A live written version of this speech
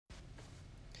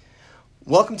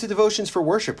Welcome to Devotions for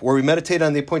Worship, where we meditate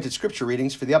on the appointed scripture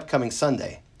readings for the upcoming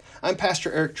Sunday. I'm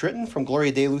Pastor Eric Tritton from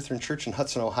Gloria Dei Lutheran Church in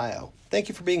Hudson, Ohio. Thank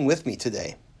you for being with me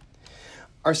today.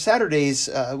 Our Saturdays,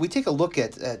 we take a look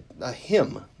at a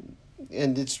hymn,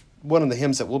 and it's one of the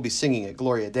hymns that we'll be singing at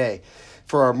Gloria Dei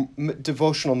for our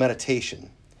devotional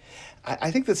meditation. I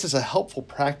think this is a helpful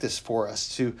practice for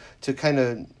us to kind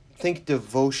of think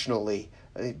devotionally,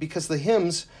 because the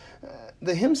hymns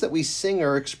that we sing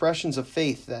are expressions of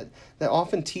faith that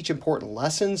often teach important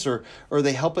lessons, or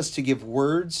they help us to give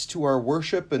words to our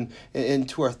worship and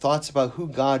to our thoughts about who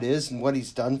God is and what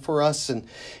he's done for us, and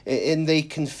they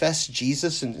confess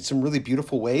Jesus in some really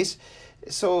beautiful ways.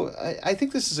 So I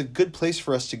think this is a good place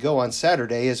for us to go on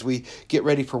Saturday as we get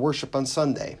ready for worship on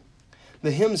Sunday.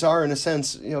 The hymns are, in a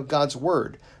sense, God's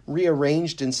word,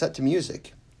 rearranged and set to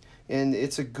music. And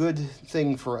it's a good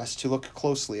thing for us to look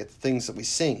closely at the things that we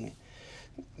sing.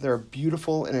 There are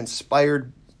beautiful and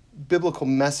inspired biblical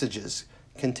messages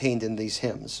contained in these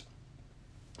hymns.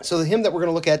 So the hymn that we're going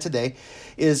to look at today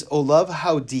is "O Love,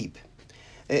 How Deep."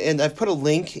 And I've put a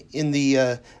link in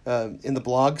the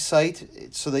blog site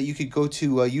so that you could go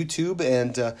to YouTube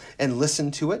and listen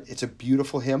to it. It's a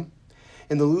beautiful hymn.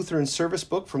 In the Lutheran Service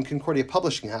Book from Concordia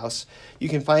Publishing House, you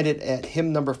can find it at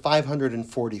hymn number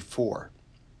 544.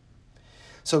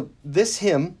 So this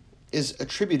hymn is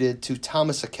attributed to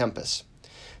Thomas à Kempis.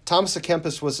 Thomas à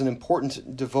Kempis was an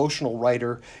important devotional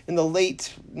writer in the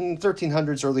late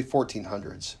 1300s, early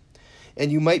 1400s.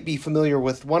 And you might be familiar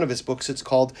with one of his books. It's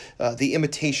called The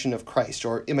Imitation of Christ,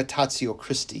 or Imitatio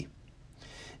Christi.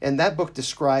 And that book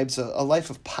describes a life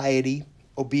of piety,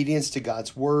 obedience to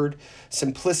God's word,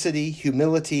 simplicity,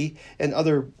 humility, and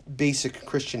other basic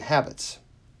Christian habits.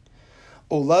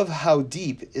 O Love, How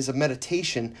Deep is a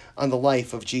meditation on the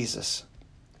life of Jesus.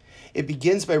 It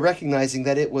begins by recognizing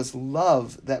that it was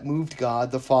love that moved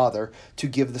God the Father to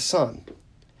give the Son.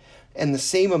 And the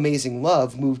same amazing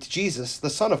love moved Jesus, the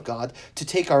Son of God, to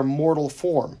take our mortal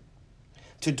form,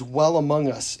 to dwell among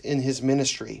us in his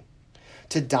ministry,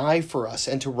 to die for us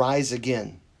and to rise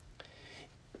again.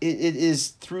 It is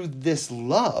through this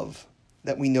love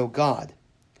that we know God.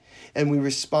 And we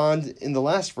respond in the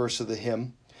last verse of the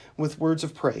hymn with words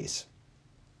of praise.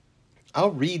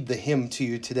 I'll read the hymn to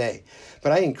you today,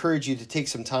 but I encourage you to take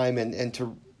some time and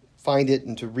to find it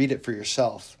and to read it for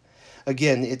yourself.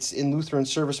 Again, it's in Lutheran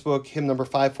Service Book, hymn number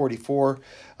 544.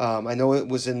 I know it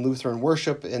was in Lutheran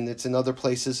Worship, and it's in other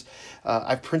places.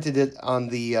 I've printed it on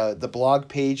the blog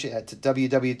page at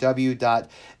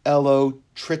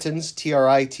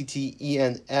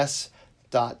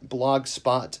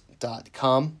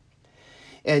www.lotrittens.blogspot.com.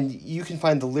 And you can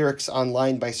find the lyrics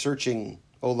online by searching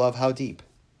 "O Love, How Deep."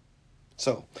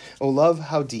 So, O love,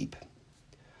 how deep.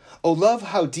 O love,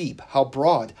 how deep, how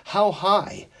broad, how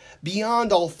high,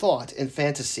 beyond all thought and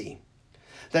fantasy,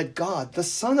 that God, the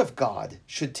Son of God,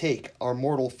 should take our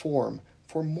mortal form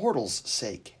for mortals'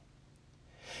 sake.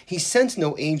 He sent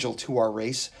no angel to our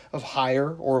race of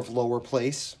higher or of lower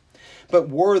place, but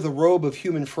wore the robe of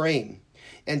human frame,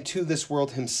 and to this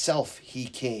world himself he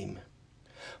came.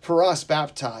 For us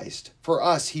baptized, for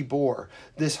us he bore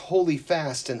this holy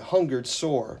fast and hungered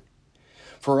sore.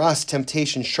 For us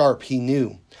temptation sharp he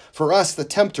knew, for us the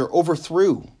tempter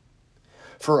overthrew.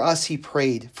 For us he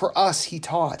prayed, for us he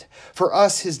taught, for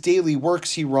us his daily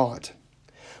works he wrought.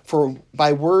 For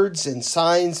by words and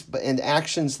signs and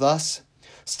actions thus,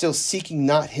 still seeking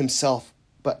not himself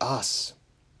but us.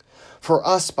 For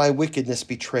us by wickedness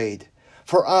betrayed,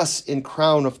 for us in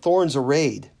crown of thorns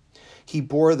arrayed, he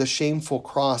bore the shameful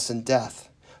cross and death.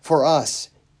 For us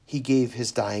he gave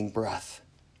his dying breath.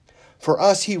 For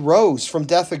us he rose from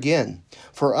death again.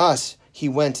 For us he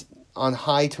went on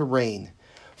high to reign.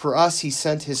 For us he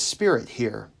sent his Spirit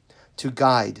here to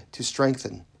guide, to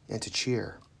strengthen, and to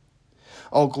cheer.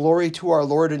 All glory to our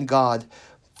Lord and God,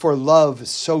 for love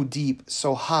so deep,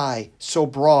 so high, so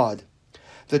broad,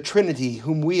 the Trinity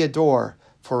whom we adore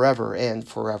forever and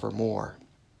forevermore.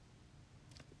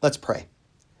 Let's pray.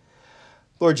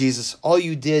 Lord Jesus, all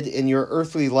you did in your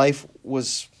earthly life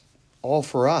was all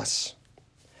for us.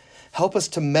 Help us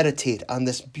to meditate on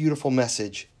this beautiful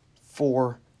message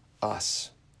for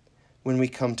us when we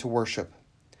come to worship.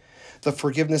 The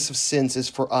forgiveness of sins is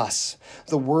for us.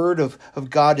 The word of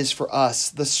God is for us.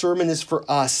 The sermon is for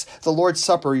us. The Lord's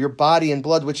Supper, your body and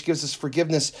blood, which gives us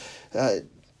forgiveness,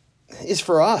 is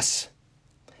for us.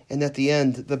 And at the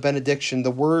end, the benediction,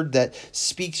 the word that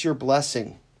speaks your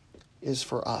blessing, is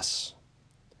for us.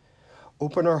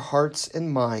 Open our hearts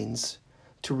and minds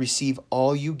to receive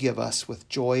all you give us with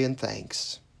joy and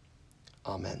thanks.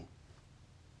 Amen.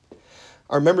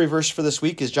 Our memory verse for this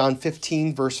week is John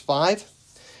 15, verse 5.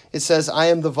 It says, I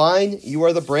am the vine, you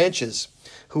are the branches.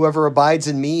 Whoever abides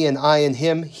in me and I in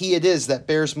him, he it is that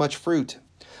bears much fruit.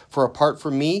 For apart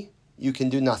from me, you can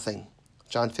do nothing.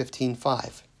 John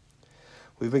 15:5.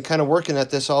 We've been kind of working at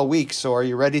this all week, so are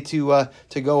you ready to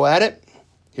go at it?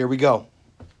 Here we go.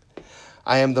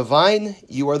 I am the vine,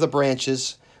 you are the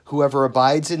branches. Whoever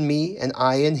abides in me and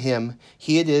I in him,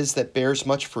 he it is that bears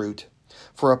much fruit.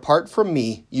 For apart from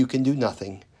me, you can do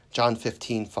nothing. John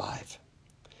 15:5.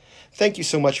 Thank you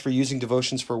so much for using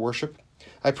Devotions for Worship.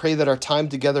 I pray that our time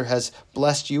together has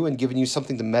blessed you and given you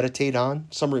something to meditate on,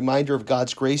 some reminder of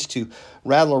God's grace to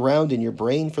rattle around in your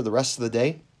brain for the rest of the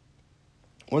day.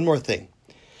 One more thing.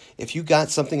 If you got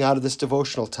something out of this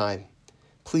devotional time,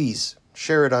 please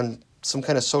share it on some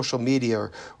kind of social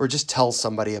media or just tell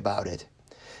somebody about it.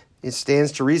 It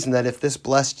stands to reason that if this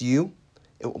blessed you,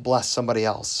 it will bless somebody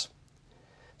else.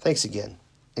 Thanks again,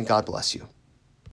 and God bless you.